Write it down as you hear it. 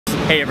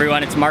Hey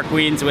everyone, it's Mark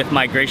Wiens with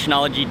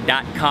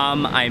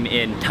migrationology.com. I'm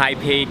in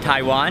Taipei,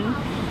 Taiwan,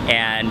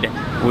 and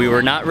we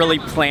were not really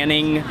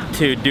planning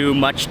to do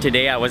much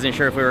today. I wasn't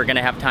sure if we were going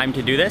to have time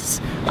to do this,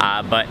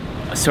 but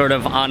sort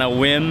of on a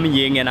whim,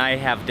 Ying and I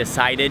have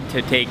decided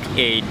to take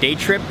a day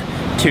trip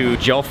to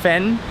Jiu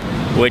Fen,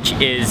 which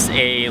is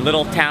a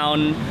little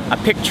town, a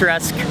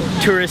picturesque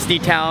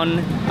touristy town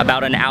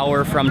about an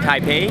hour from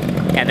Taipei.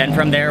 And then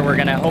from there we're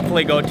gonna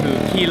hopefully go to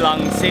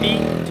Keelung City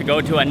to go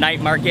to a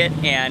night market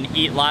and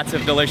eat lots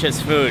of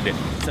delicious food.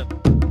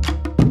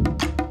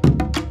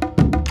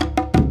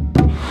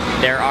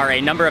 There are a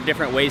number of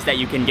different ways that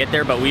you can get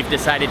there, but we've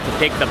decided to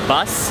take the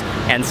bus.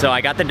 And so I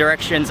got the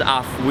directions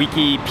off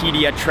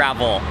Wikipedia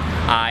Travel.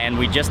 And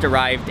we just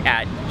arrived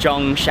at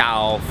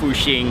Zhongxiao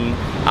Fuxing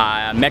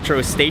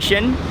Metro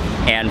Station.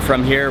 And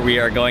from here we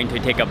are going to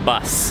take a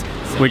bus.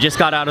 We just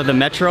got out of the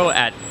metro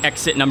at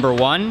exit number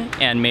 1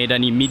 and made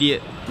an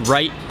immediate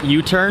right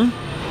U-turn.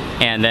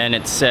 And then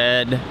it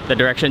said, the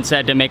direction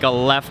said to make a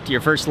left, your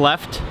first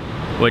left,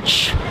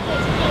 which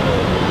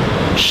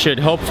should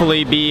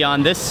hopefully be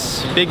on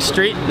this big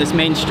street, this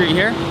main street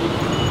here.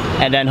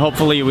 And then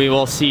hopefully we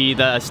will see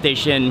the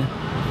station.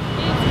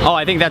 Oh,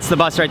 I think that's the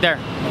bus right there.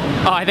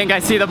 Oh, I think I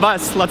see the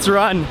bus. Let's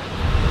run.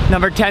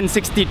 Number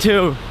 1062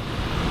 to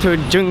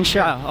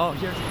Zhongxiao. Oh,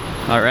 here's.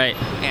 All right,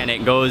 and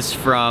it goes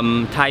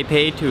from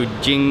Taipei to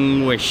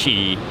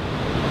Jingwishi.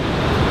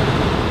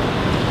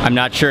 I'm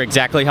not sure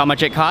exactly how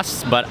much it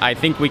costs, but I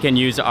think we can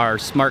use our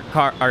smart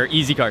card, our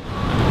easy card.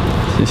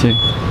 谢谢。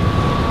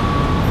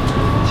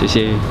谢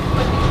谢。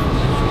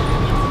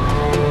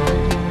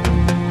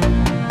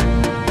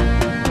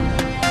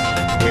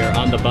We're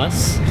on the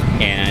bus,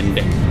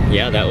 and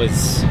yeah, that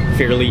was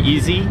fairly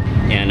easy,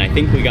 and I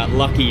think we got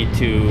lucky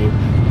to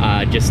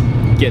just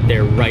get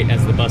there right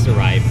as the bus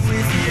arrived.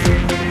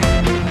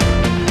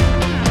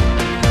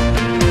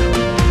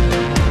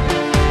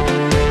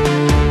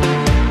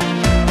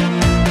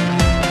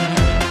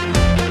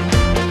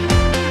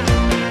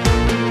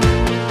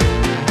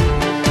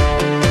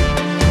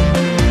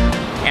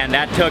 And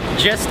that took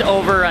just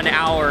over an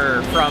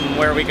hour from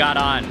where we got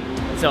on.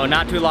 So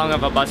not too long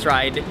of a bus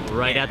ride.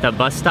 Right at the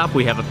bus stop,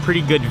 we have a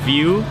pretty good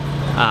view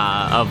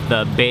of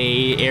the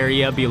bay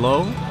area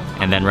below.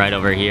 And then right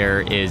over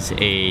here is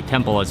a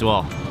temple as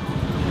well.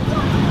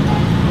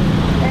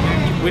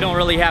 We don't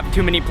really have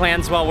too many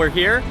plans while we're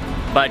here,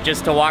 but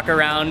just to walk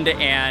around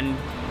and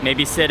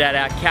maybe sit at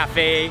a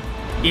cafe,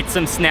 eat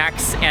some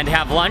snacks, and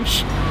have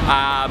lunch.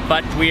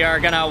 But we are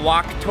gonna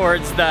walk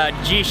towards the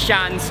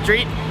Jiufen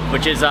Street,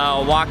 which is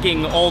a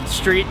walking old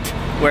street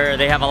where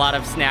they have a lot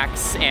of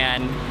snacks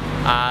and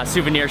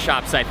souvenir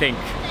shops, I think.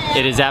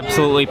 It is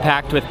absolutely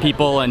packed with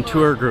people and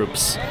tour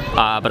groups,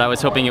 but I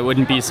was hoping it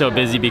wouldn't be so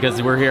busy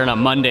because we're here on a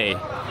Monday,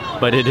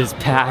 but it is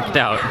packed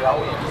out.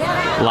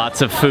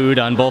 Lots of food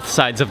on both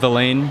sides of the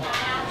lane,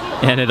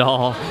 and it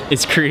all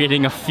is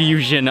creating a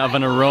fusion of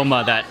an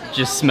aroma that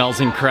just smells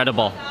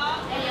incredible.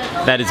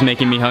 That is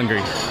making me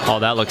hungry. Oh,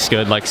 that looks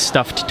good, like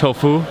stuffed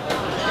tofu.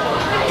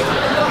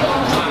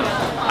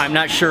 I'm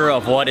not sure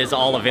of what is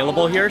all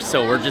available here,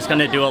 so we're just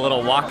gonna do a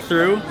little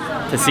walkthrough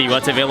to see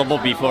what's available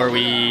before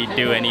we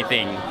do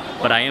anything.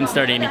 But I am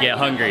starting to get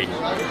hungry.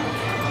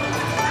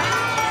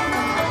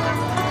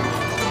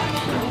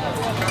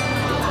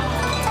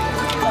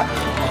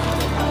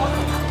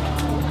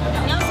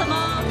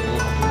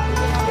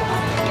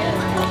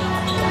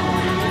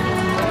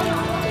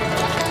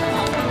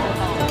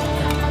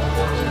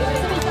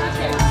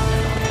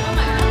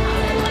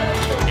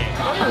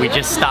 We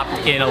just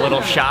stopped in a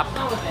little shop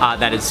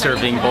that is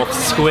serving both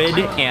squid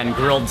and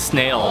grilled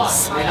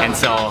snails. And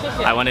so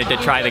I wanted to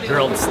try the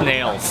grilled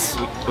snails.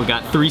 We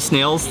got 3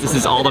 snails. This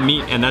is all the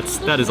meat, and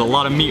that is a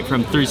lot of meat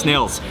from 3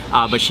 snails.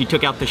 But she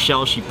took out the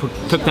shell, she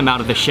took them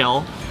out of the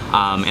shell,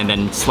 and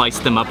then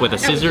sliced them up with a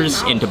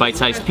scissors into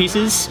bite-sized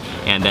pieces,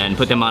 and then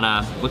put them on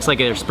a, looks like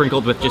they're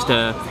sprinkled with just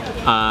a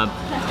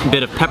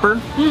bit of pepper,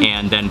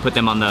 and then put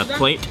them on the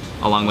plate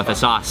along with a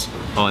sauce.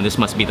 Oh, and this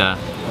must be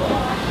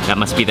that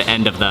must be the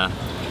end of the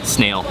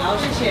snail,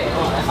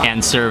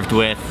 and served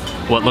with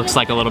what looks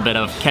like a little bit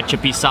of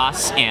ketchup-y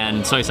sauce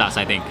and soy sauce,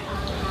 I think.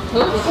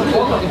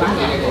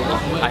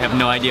 I have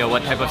no idea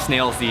what type of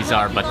snails these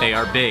are, but they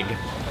are big.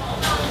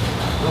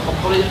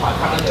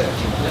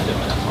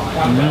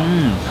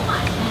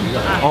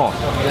 Oh,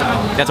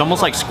 that's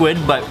almost like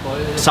squid, but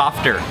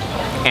softer,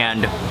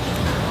 and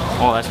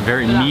oh, that's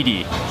very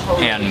meaty,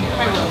 and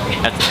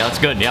that's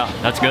good. Yeah,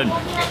 that's good.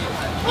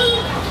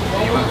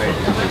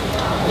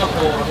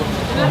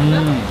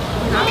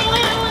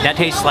 That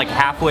tastes like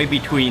halfway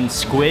between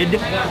squid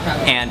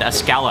and a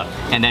scallop,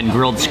 and then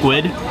grilled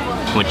squid,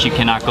 which you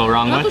cannot go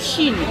wrong with.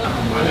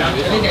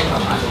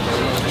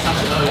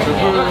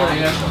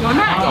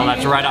 Oh,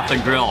 that's right off the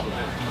grill.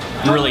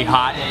 Really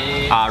hot,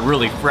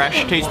 really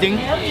fresh tasting,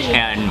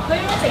 and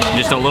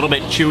just a little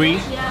bit chewy,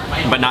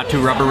 but not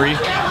too rubbery.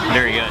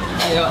 Very good.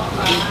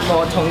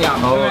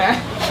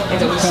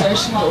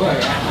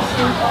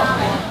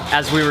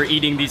 As we were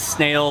eating these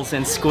snails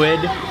and squid,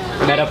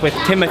 met up with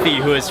Timothy,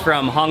 who is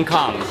from Hong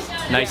Kong.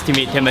 Nice to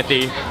meet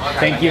Timothy.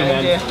 Thank you,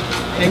 man.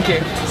 Thank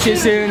you. See you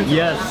soon.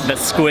 Yes. The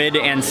squid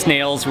and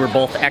snails were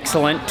both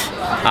excellent.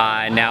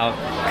 Now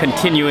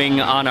continuing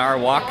on our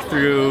walk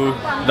through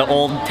the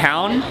old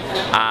town.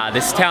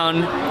 This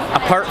town,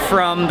 apart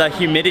from the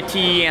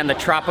humidity and the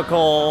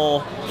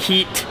tropical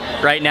heat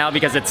right now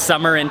because it's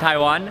summer in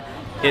Taiwan,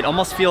 it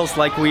almost feels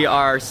like we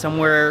are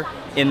somewhere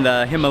in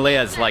the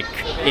Himalayas, like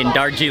in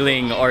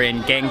Darjeeling or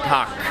in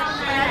Gangtok.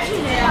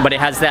 But it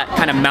has that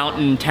kind of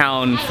mountain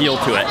town feel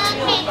to it.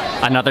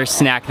 Another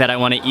snack that I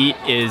want to eat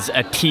is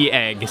a tea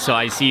egg. So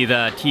I see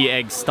the tea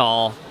egg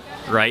stall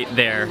right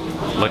there.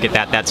 Look at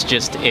that, that's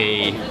just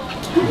a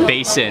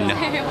basin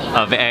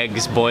of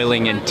eggs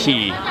boiling in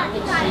tea.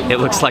 It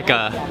looks like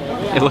a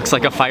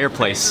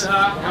fireplace.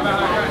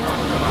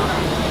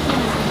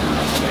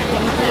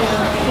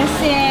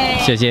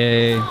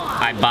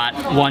 I bought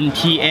one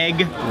tea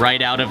egg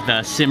right out of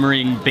the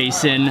simmering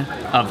basin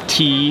of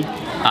tea.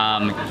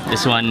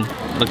 This one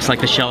looks like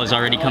the shell is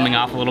already coming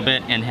off a little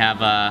bit and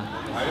have a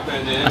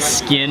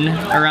skin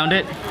around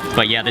it.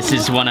 But yeah, this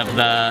is one of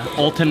the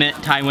ultimate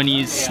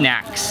Taiwanese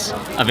snacks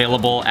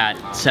available at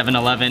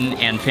 7-Eleven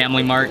and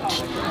Family Mart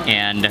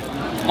and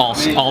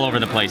all over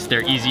the place.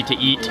 They're easy to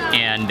eat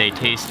and they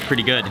taste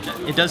pretty good.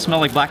 It does smell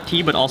like black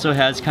tea, but also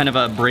has kind of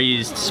a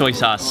braised soy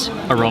sauce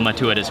aroma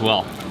to it as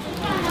well.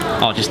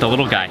 Oh, just a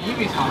little guy.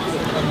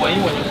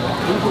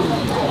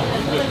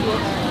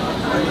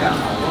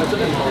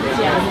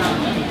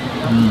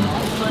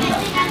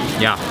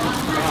 Yeah,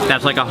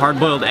 that's like a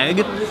hard-boiled egg,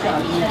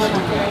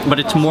 but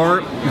it's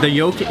more, the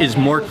yolk is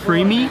more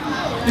creamy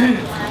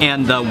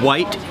and the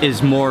white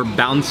is more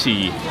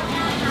bouncy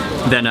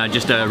than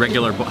just a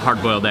regular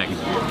hard-boiled egg.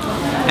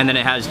 And then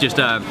it has just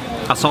a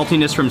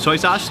saltiness from soy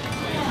sauce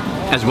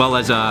as well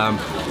as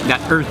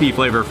that earthy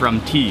flavor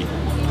from tea.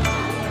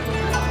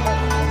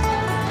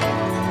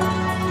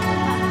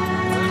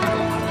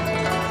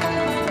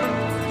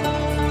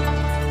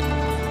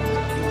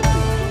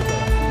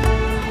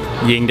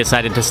 Ying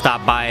decided to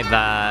stop by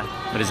the,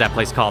 what is that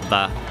place called?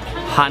 The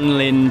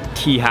Hanlin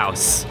Tea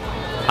House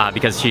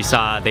because she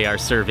saw they are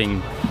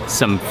serving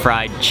some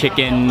fried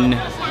chicken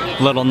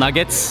little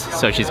nuggets,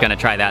 so she's gonna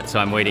try that, so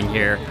I'm waiting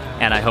here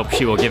and I hope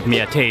she will give me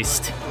a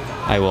taste.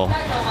 I will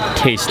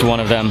taste one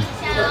of them.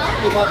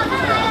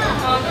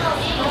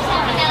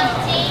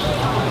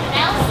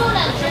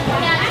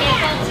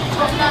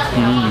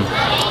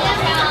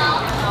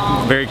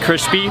 Very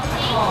crispy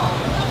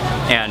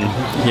and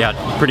yeah,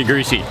 pretty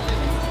greasy.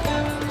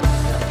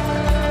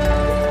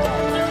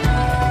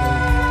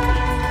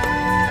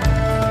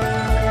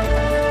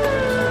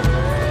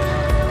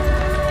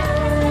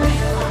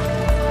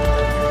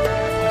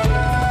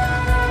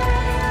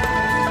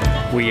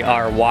 We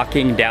are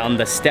walking down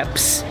the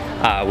steps,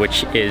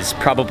 which is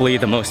probably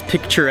the most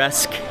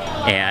picturesque,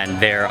 and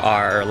there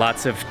are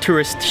lots of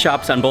tourist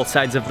shops on both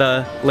sides of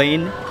the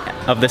lane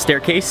of the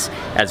staircase,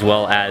 as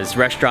well as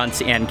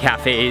restaurants and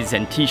cafes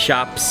and tea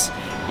shops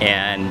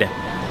and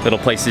little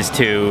places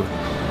to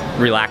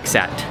relax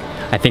at.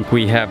 I think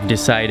we have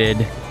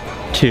decided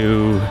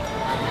to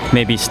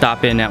maybe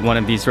stop in at one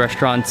of these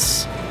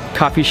restaurants,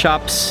 coffee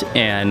shops,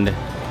 and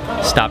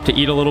stop to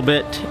eat a little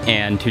bit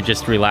and to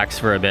just relax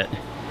for a bit.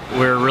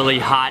 We're really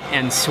hot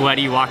and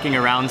sweaty walking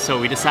around, so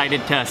we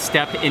decided to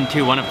step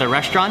into one of the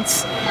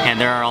restaurants.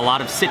 And there are a lot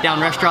of sit-down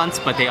restaurants,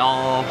 but they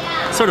all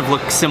sort of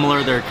look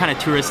similar. They're kind of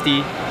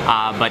touristy,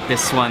 but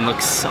this one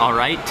looks all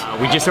right.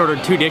 We just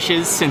ordered 2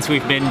 dishes since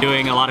we've been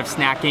doing a lot of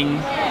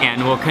snacking,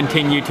 and we'll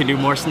continue to do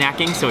more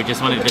snacking, so we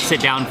just wanted to sit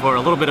down for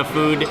a little bit of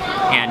food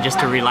and just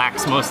to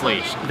relax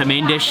mostly. The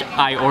main dish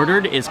I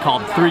ordered is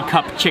called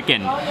 3-cup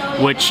chicken,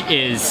 which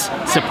is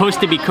supposed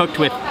to be cooked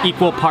with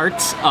equal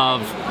parts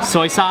of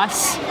soy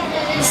sauce,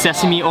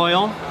 sesame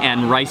oil,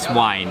 and rice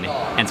wine.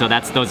 And so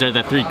those are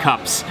the 3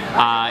 cups.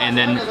 And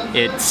then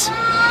it's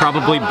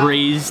probably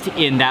braised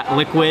in that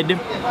liquid,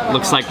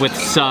 looks like with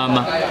some,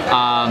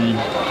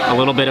 a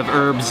little bit of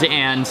herbs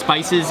and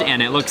spices,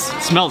 and it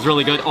smells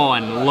really good. Oh,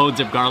 and loads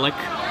of garlic.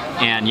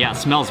 And yeah,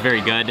 smells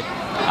very good.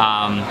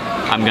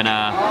 I'm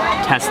gonna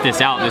test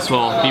this out. This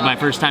will be my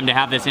first time to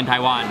have this in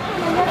Taiwan.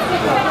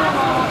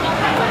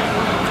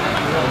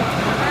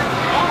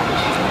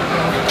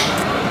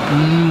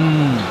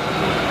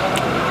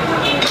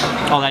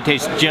 Oh, that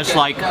tastes just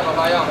like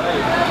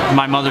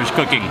my mother's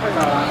cooking.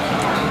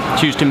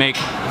 She used to make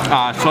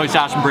soy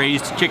sauce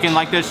braised chicken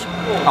like this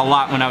a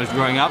lot when I was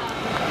growing up.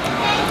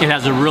 It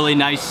has a really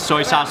nice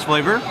soy sauce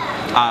flavor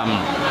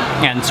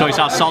and soy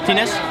sauce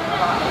saltiness.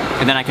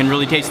 And then I can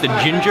really taste the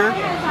ginger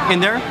in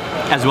there,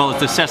 as well as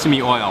the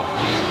sesame oil.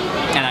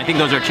 And I think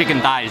those are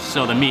chicken thighs,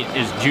 so the meat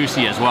is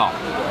juicy as well.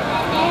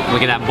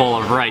 Look at that bowl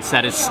of rice.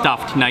 That is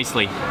stuffed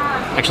nicely.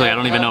 Actually, I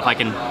don't even know if I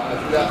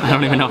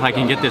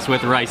can get this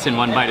with rice in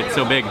one bite. It's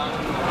so big.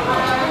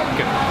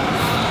 Okay.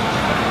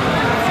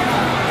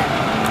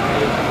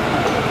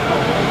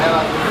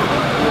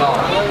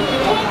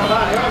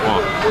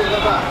 Oh.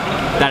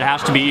 That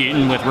has to be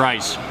eaten with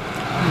rice.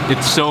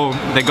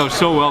 They go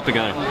so well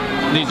together.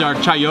 These are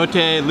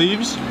chayote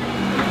leaves.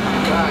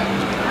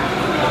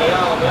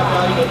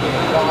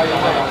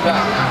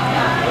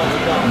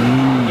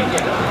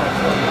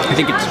 I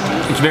think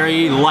it's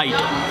very light,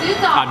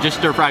 just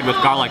stir fried with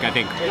garlic, I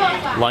think.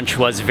 Lunch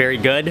was very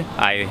good.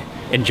 I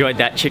enjoyed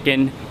that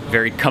chicken,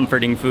 very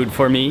comforting food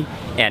for me.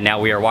 And now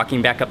we are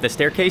walking back up the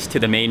staircase to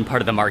the main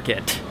part of the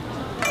market.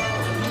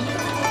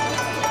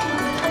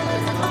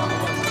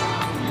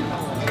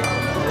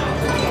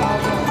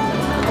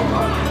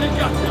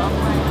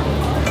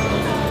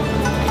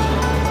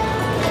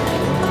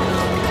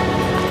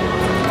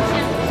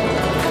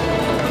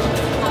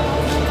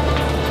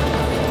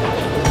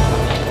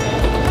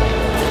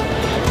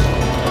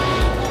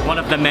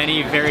 The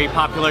many very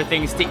popular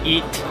things to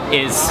eat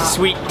is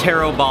sweet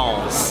taro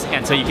balls,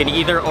 and so you can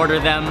either order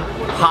them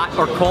hot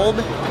or cold,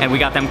 and we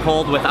got them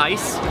cold with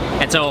ice.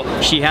 And so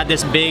she had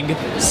this big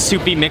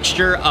soupy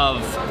mixture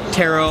of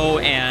taro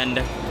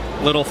and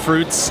little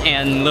fruits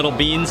and little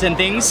beans and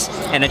things,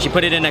 and then she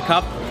put it in a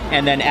cup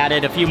and then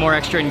added a few more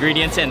extra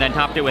ingredients and then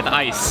topped it with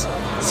ice.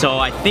 So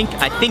I think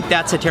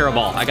that's a taro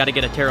ball. I gotta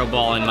get a taro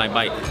ball in my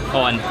bite.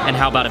 Oh, and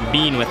how about a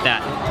bean with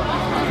that?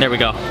 There we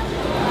go.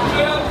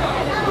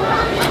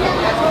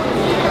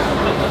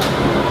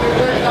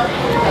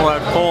 Oh,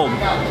 that's cold.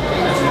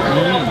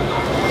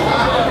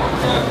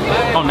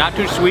 Oh, not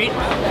too sweet.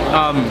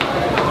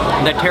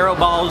 The taro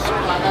balls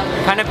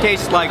kind of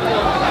taste like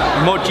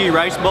mochi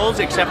rice bowls,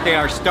 except they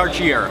are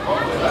starchier.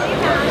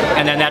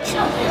 And then that's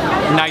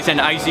nice and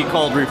icy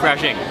cold,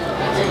 refreshing.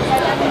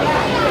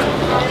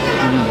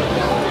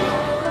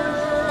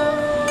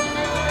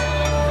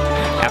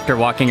 After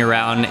walking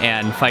around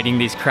and fighting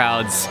these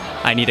crowds,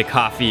 I need a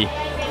coffee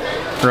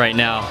right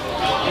now.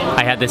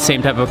 I had the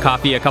same type of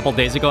coffee a couple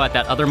days ago at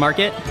that other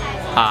market.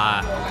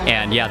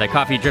 And yeah, the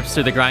coffee drips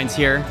through the grinds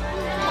here,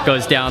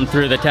 goes down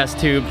through the test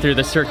tube, through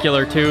the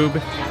circular tube,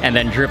 and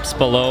then drips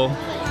below.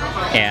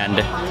 And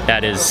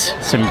that is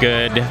some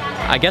good,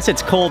 I guess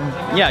it's cold,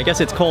 yeah, I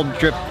guess it's cold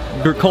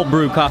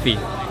brew coffee.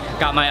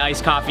 Got my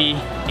iced coffee,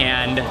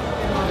 and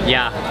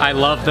yeah, I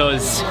love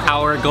those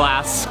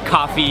hourglass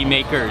coffee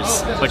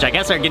makers, which I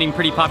guess are getting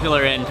pretty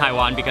popular in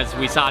Taiwan because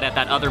we saw it at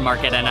that other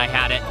market and I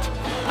had it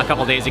a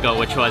couple days ago,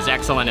 which was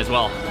excellent as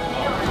well.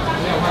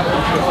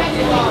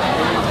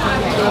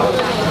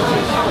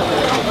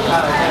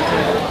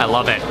 I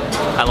love it.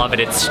 I love it.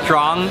 It's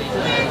strong,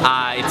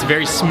 it's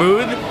very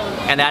smooth,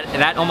 and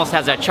that almost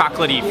has a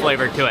chocolatey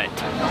flavor to it.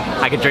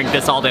 I could drink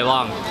this all day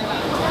long.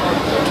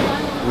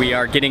 We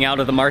are getting out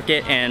of the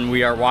market and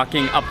we are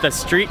walking up the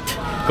street,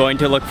 going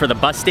to look for the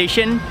bus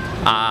station,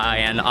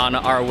 and on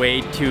our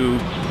way to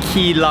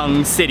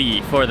Keelung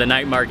City for the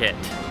night market.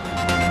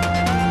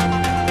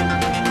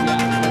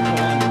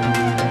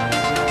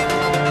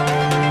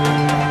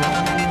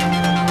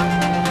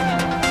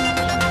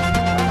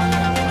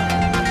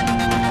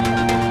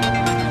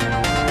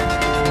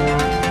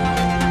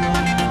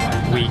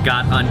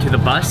 Got onto the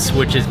bus,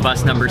 which is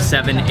bus number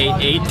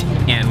 788,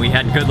 and we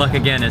had good luck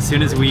again. As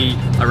soon as we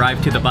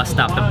arrived to the bus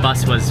stop, the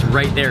bus was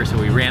right there, so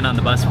we ran on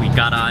the bus, we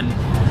got on,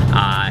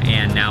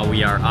 and now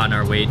we are on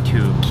our way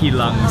to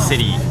Keelung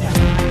City.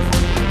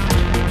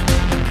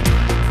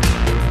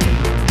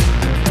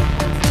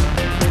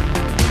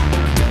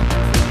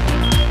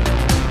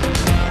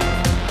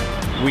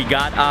 We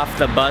got off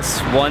the bus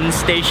one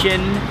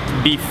station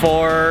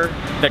before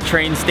the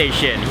train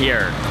station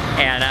here.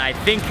 And I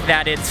think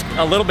that it's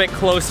a little bit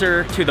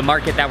closer to the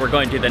market that we're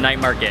going to, the night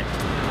market.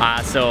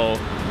 So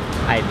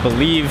I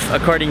believe,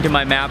 according to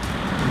my map,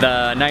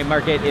 the night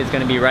market is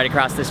going to be right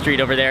across the street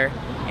over there,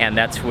 and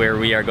that's where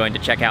we are going to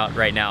check out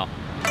right now.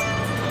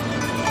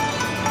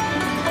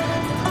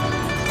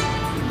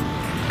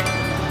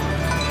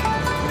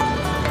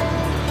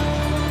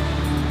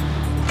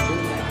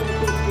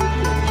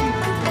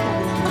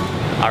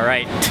 All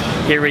right,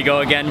 here we go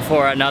again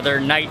for another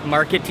night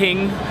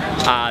marketing.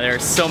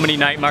 There's so many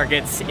night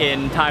markets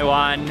in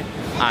Taiwan,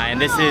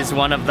 and this is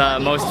one of the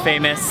most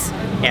famous,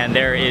 and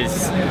there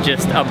is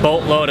just a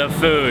boatload of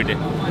food.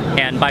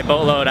 And by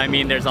boatload, I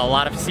mean there's a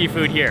lot of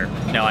seafood here.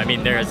 No, I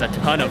mean there is a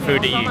ton of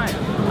food to eat.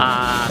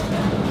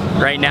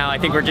 Right now, I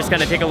think we're just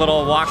gonna take a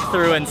little walk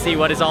through and see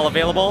what is all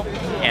available,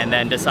 and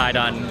then decide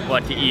on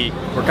what to eat.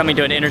 We're coming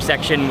to an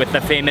intersection with the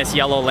famous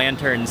yellow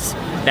lanterns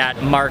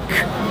that mark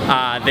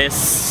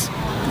this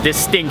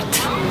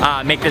distinct,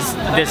 make this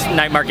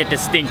night market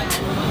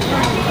distinct.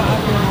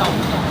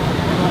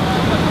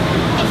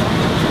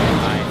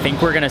 I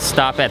think we're gonna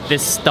stop at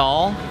this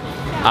stall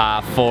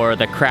for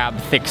the crab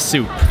thick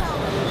soup.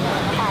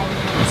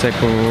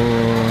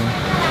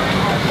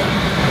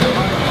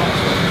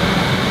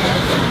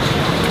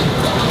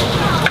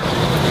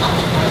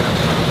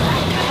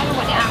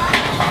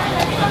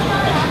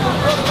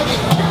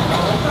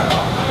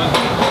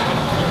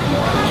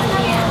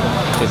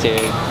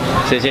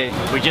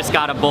 We just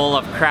got a bowl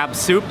of crab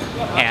soup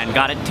and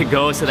got it to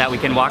go so that we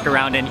can walk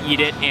around and eat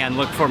it and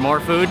look for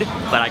more food,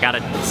 but I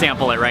gotta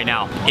sample it right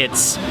now.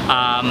 It's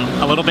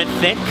a little bit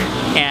thick,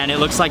 and it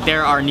looks like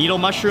there are needle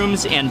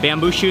mushrooms and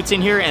bamboo shoots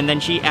in here, and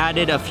then she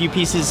added a few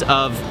pieces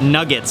of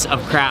nuggets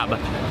of crab.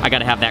 I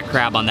gotta have that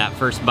crab on that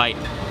first bite.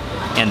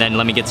 And then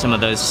let me get some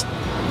of those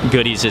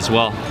goodies as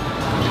well.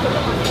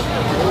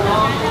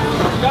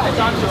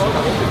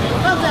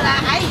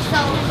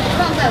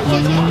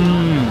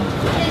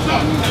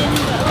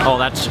 Oh,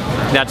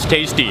 that's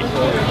tasty.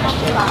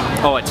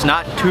 Oh, it's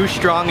not too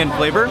strong in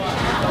flavor,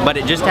 but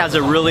it just has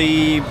a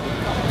really,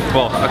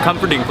 well, a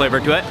comforting flavor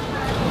to it.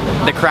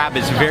 The crab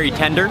is very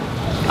tender,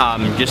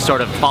 just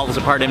sort of falls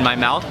apart in my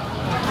mouth.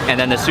 And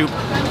then the soup,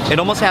 it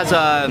almost has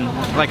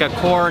like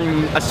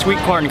a sweet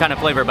corn kind of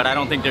flavor, but I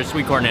don't think there's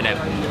sweet corn in it.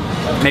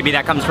 Maybe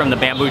that comes from the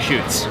bamboo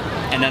shoots.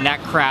 And then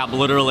that crab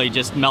literally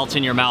just melts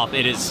in your mouth.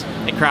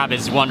 The crab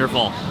is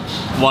wonderful,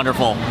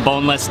 wonderful.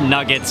 Boneless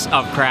nuggets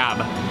of crab.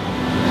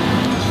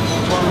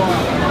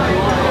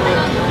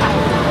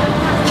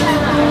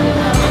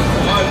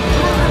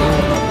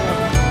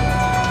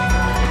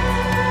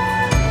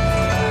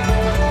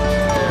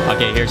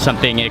 Okay, here's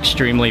something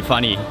extremely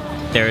funny.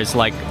 There's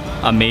like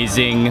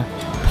amazing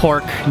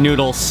pork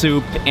noodle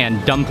soup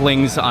and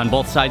dumplings on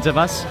both sides of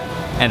us.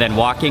 And then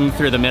walking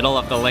through the middle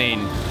of the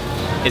lane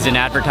is an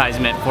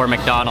advertisement for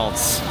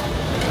McDonald's.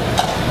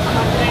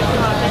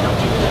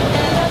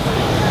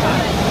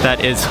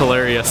 That is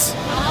hilarious.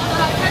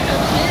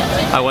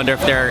 I wonder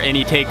if there are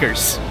any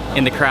takers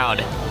in the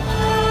crowd.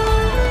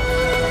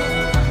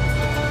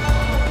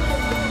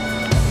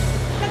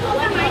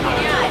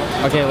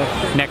 Okay,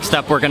 next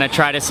up we're gonna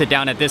try to sit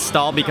down at this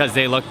stall because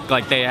they look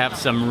like they have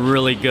some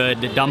really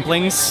good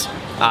dumplings,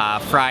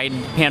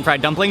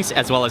 pan-fried dumplings,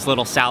 as well as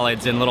little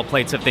salads and little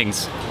plates of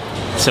things.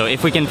 So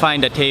if we can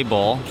find a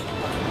table,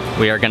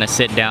 we are gonna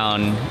sit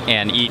down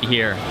and eat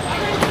here.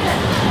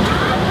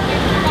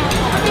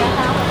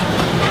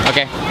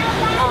 Okay.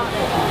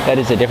 That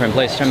is a different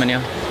place,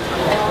 Chamanyo.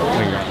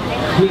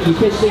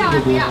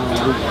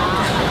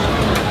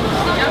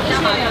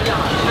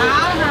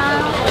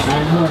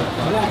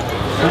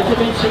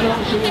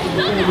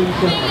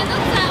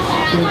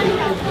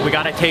 We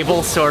got a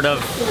table sort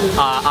of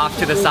off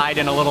to the side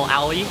in a little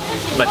alley,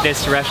 but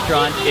this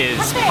restaurant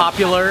is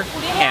popular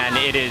and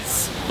it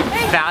is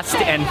fast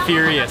and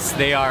furious.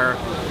 They are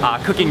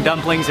cooking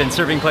dumplings and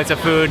serving plates of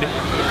food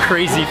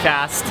crazy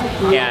fast,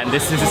 and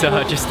this is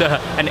just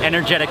an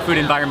energetic food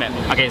environment.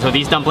 Okay, so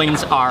these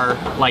dumplings are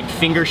like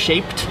finger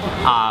shaped,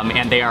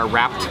 and they are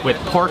wrapped with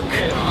pork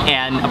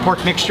and a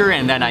pork mixture,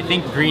 and then I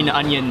think green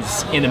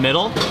onions in the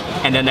middle,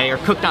 and then they are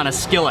cooked on a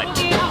skillet,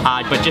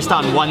 but just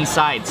on one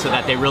side so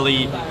that they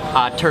really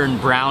turn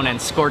brown and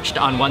scorched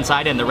on one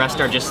side, and the rest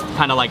are just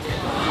kind of like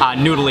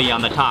noodly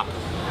on the top.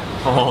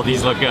 Oh,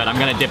 these look good. I'm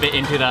gonna dip it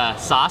into the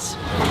sauce.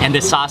 And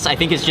this sauce, I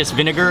think, is just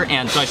vinegar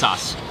and soy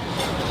sauce.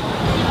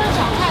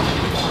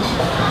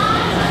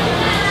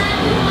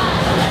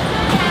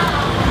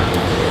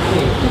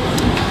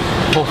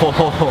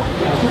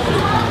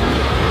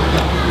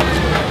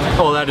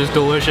 Oh, that is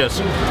delicious.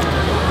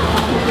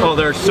 Oh,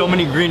 there are so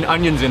many green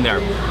onions in there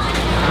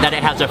that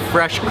it has a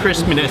fresh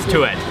crispiness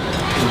to it.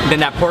 Then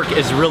that pork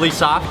is really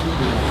soft,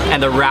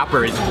 and the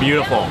wrapper is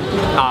beautiful.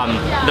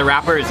 The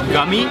wrapper is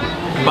gummy,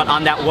 but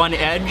on that one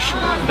edge,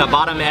 the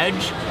bottom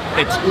edge,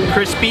 it's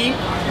crispy,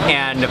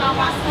 and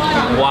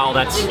wow,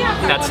 that's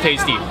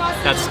tasty.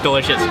 That's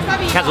delicious.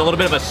 It has a little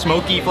bit of a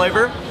smoky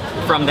flavor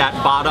from that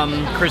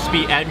bottom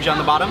crispy edge on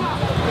the bottom.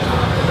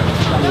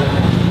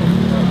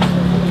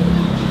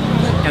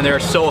 And they're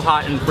so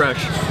hot and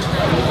fresh.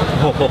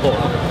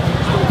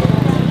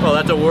 Oh,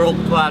 that's a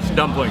world-class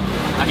dumpling.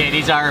 Okay,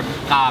 these are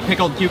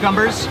pickled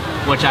cucumbers,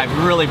 which I've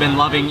really been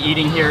loving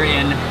eating here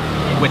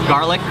with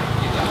garlic.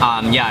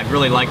 Yeah, I've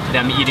really liked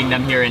eating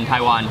them here in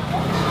Taiwan.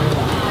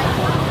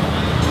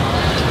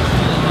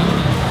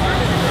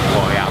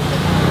 Oh yeah.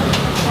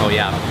 Oh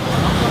yeah.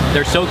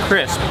 They're so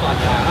crisp,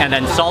 and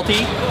then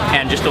salty,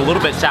 and just a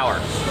little bit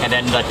sour. And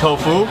then the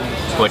tofu,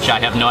 which I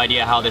have no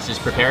idea how this is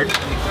prepared.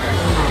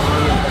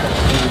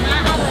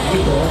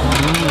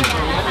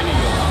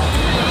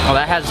 Oh,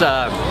 that has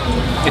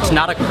it's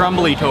not a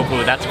crumbly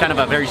tofu. That's kind of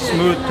a very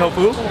smooth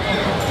tofu,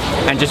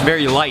 and just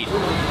very light,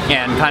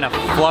 and kind of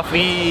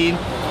fluffy,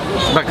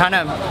 but kind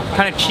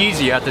of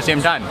cheesy at the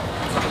same time.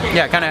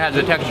 Yeah, it kind of has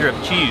the texture of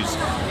cheese.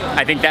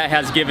 I think that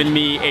has given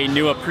me a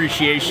new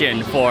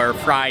appreciation for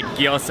fried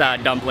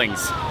gyoza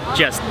dumplings.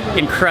 Just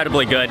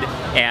incredibly good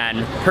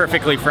and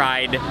perfectly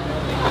fried.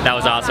 That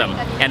was awesome.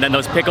 And then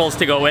those pickles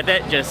to go with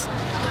it,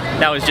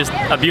 that was just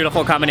a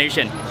beautiful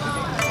combination.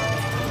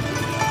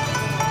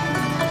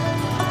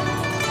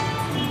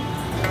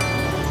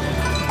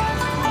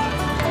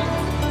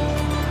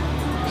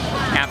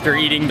 After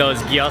eating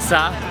those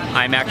gyoza,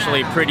 I'm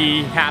actually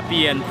pretty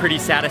happy and pretty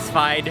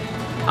satisfied.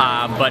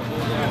 But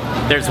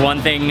there's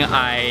one thing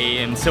I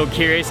am so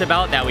curious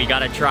about that we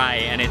gotta try,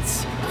 and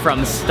it's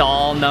from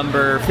stall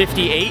number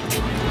 58,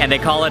 and they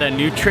call it a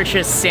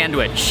nutritious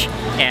sandwich.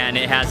 And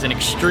it has an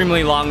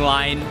extremely long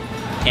line,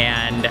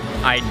 and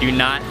I do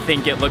not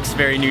think it looks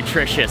very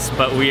nutritious,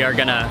 but we are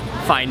gonna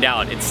find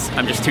out.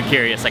 I'm just too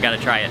curious, I gotta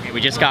try it.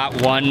 We just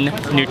got one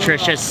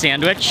nutritious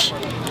sandwich,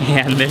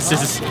 and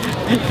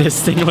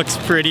this thing looks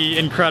pretty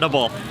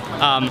incredible.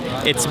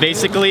 It's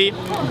basically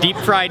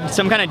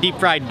some kind of deep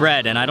fried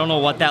bread, and I don't know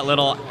what that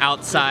little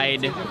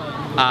outside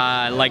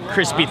like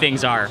crispy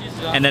things are.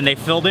 And then they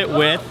filled it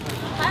with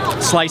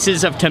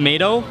slices of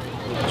tomato,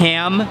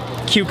 ham,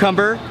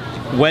 cucumber,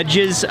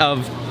 wedges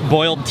of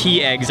boiled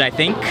tea eggs, I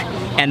think,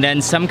 and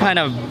then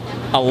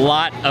a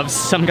lot of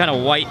some kind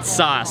of white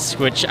sauce,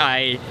 which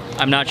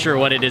I'm not sure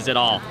what it is at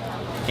all.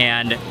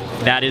 And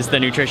that is the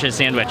nutritious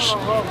sandwich.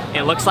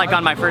 It looks like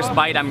on my first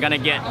bite I'm gonna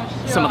get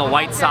some of the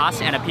white sauce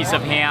and a piece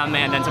of ham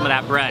and then some of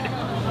that bread.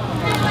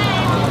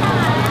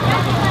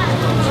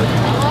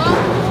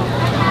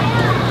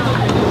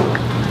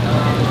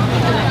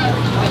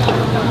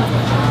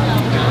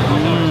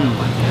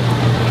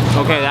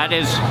 Okay,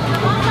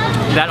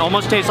 that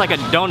almost tastes like a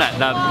donut.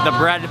 The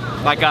bread,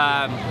 like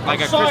a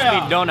crispy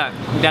donut.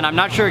 Then I'm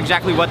not sure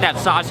exactly what that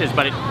sauce is,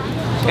 but it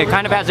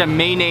kind of has a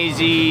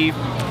mayonnaise-y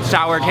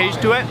sour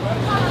taste to it.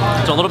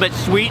 It's a little bit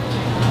sweet,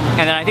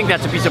 and then I think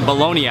that's a piece of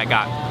bologna I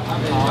got.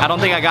 I don't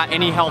think I got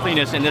any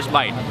healthiness in this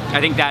bite. I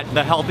think that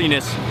the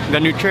healthiness, the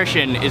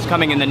nutrition is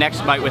coming in the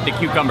next bite with the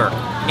cucumber.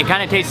 It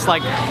kind of tastes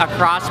like a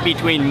cross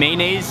between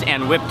mayonnaise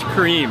and whipped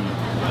cream.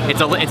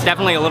 It's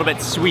definitely a little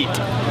bit sweet.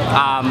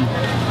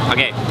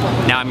 Okay,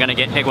 now I'm gonna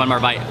take one more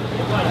bite.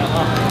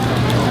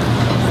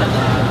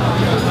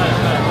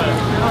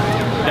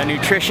 The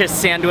nutritious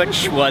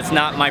sandwich was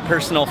not my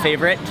personal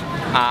favorite,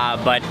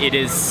 but it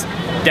is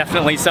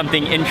definitely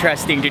something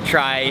interesting to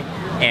try,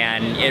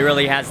 and it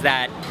really has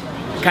that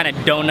kind of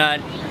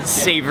donut,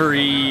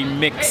 savory,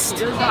 mixed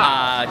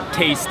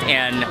taste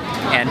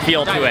and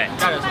feel to it.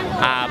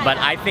 But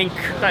I think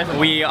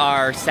we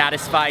are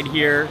satisfied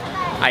here.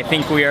 I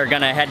think we are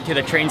gonna head to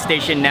the train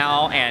station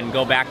now and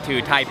go back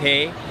to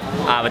Taipei.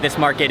 But this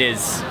market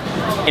is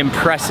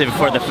impressive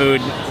for the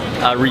food.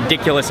 A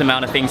ridiculous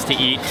amount of things to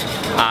eat.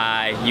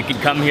 You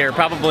could come here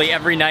probably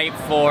every night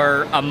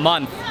for a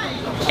month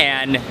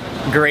and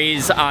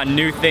graze on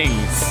new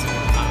things.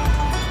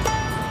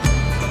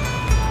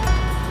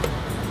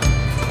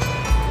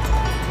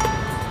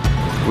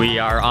 We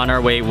are on our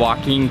way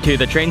walking to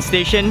the train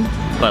station,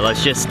 but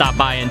let's just stop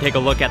by and take a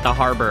look at the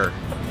harbor.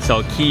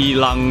 So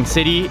Keelung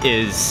City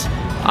is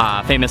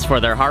famous for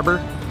their harbor,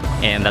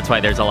 and that's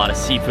why there's a lot of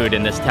seafood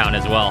in this town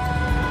as well.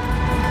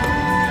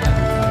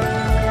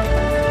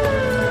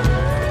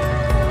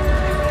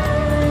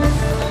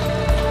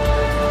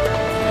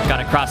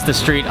 Got across the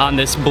street on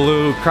this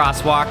blue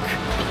crosswalk,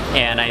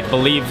 and I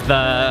believe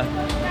the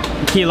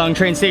Keelung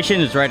train station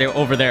is right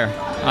over there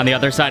on the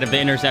other side of the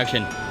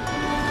intersection.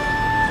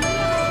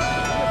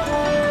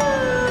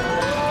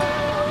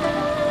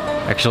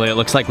 Actually, it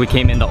looks like we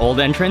came in the old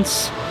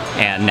entrance,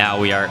 and now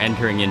we are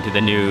entering into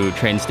the new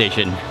train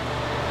station.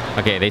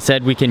 Okay, they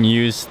said we can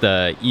use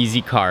the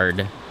Easy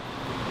Card,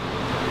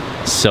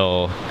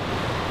 so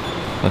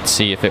let's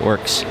see if it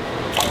works.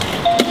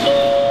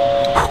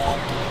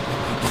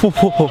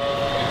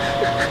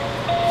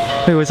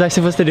 Wait, was I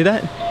supposed to do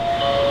that?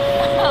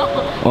 No.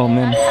 Oh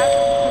man.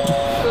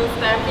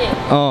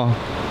 Oh,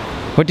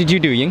 what did you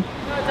do, Ying? No,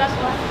 that's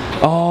one.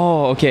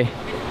 Oh, okay.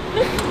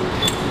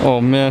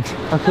 Oh man.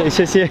 Okay,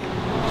 谢谢.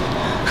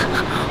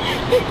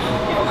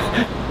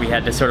 We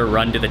had to sort of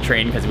run to the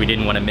train because we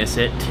didn't want to miss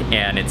it,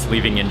 and it's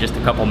leaving in just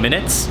a couple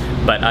minutes,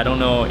 but I don't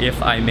know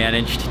if I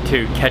managed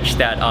to catch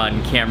that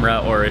on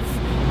camera or if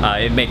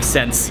it makes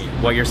sense.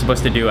 What you're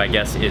supposed to do, I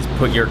guess, is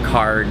put your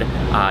card,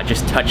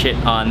 just touch it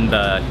on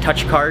the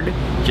touch card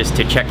just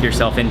to check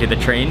yourself into the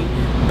train,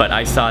 but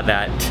I saw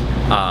that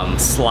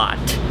slot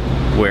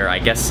where I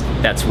guess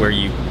that's where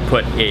you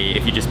put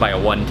if you just buy a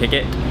one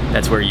ticket,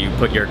 that's where you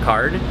put your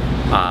card,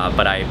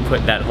 but I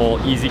put that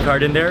whole Easy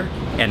Card in there,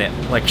 and it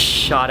like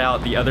shot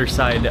out the other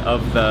side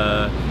of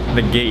the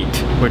gate,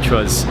 which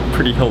was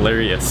pretty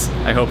hilarious.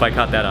 I hope I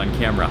caught that on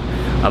camera.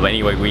 But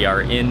anyway, we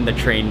are in the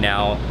train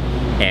now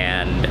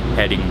and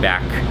heading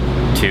back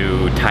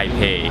to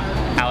Taipei.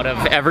 Out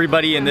of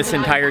everybody in this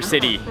entire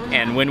city,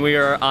 and when we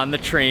are on the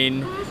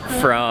train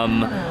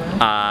from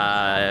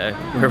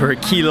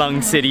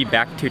Keelung City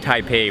back to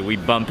Taipei, we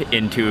bump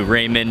into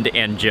Raymond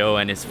and Joe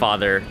and his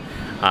father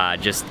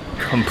just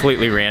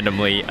completely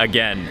randomly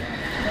again.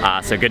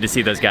 So good to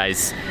see those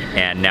guys,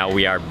 and now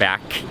we are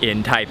back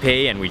in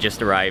Taipei, and we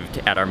just arrived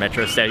at our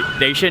metro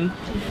station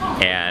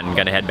and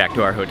gonna head back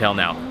to our hotel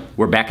now.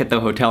 We're back at the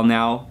hotel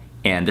now,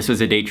 and this was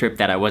a day trip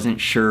that I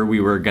wasn't sure we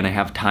were gonna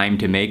have time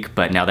to make,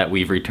 but now that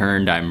we've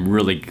returned, I'm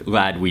really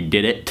glad we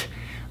did it.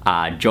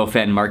 Jiu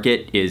Fen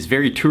market is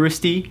very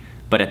touristy,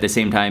 but at the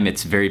same time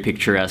it's very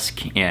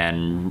picturesque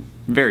and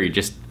very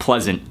just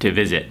pleasant to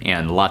visit,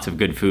 and lots of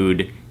good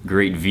food,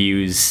 great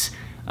views,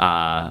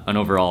 and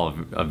overall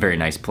a very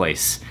nice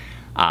place.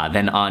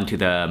 Then on to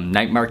the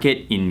night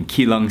market in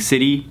Keelung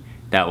City.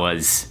 That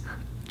was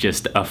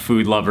just a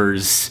food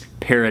lover's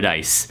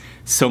paradise.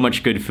 So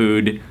much good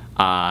food.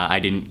 I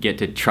didn't get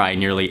to try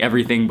nearly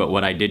everything, but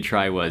what I did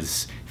try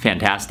was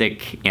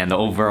fantastic, and the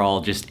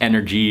overall just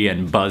energy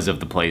and buzz of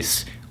the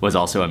place was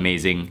also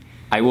amazing.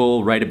 I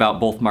will write about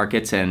both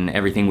markets and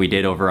everything we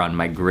did over on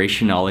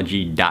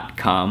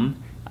migrationology.com,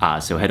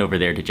 so head over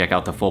there to check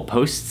out the full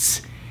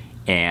posts.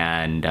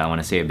 And I want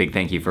to say a big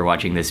thank you for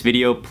watching this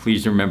video.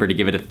 Please remember to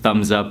give it a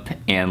thumbs up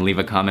and leave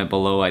a comment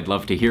below. I'd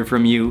love to hear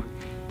from you.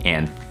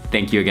 And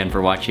thank you again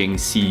for watching.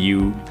 See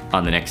you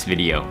on the next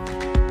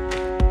video.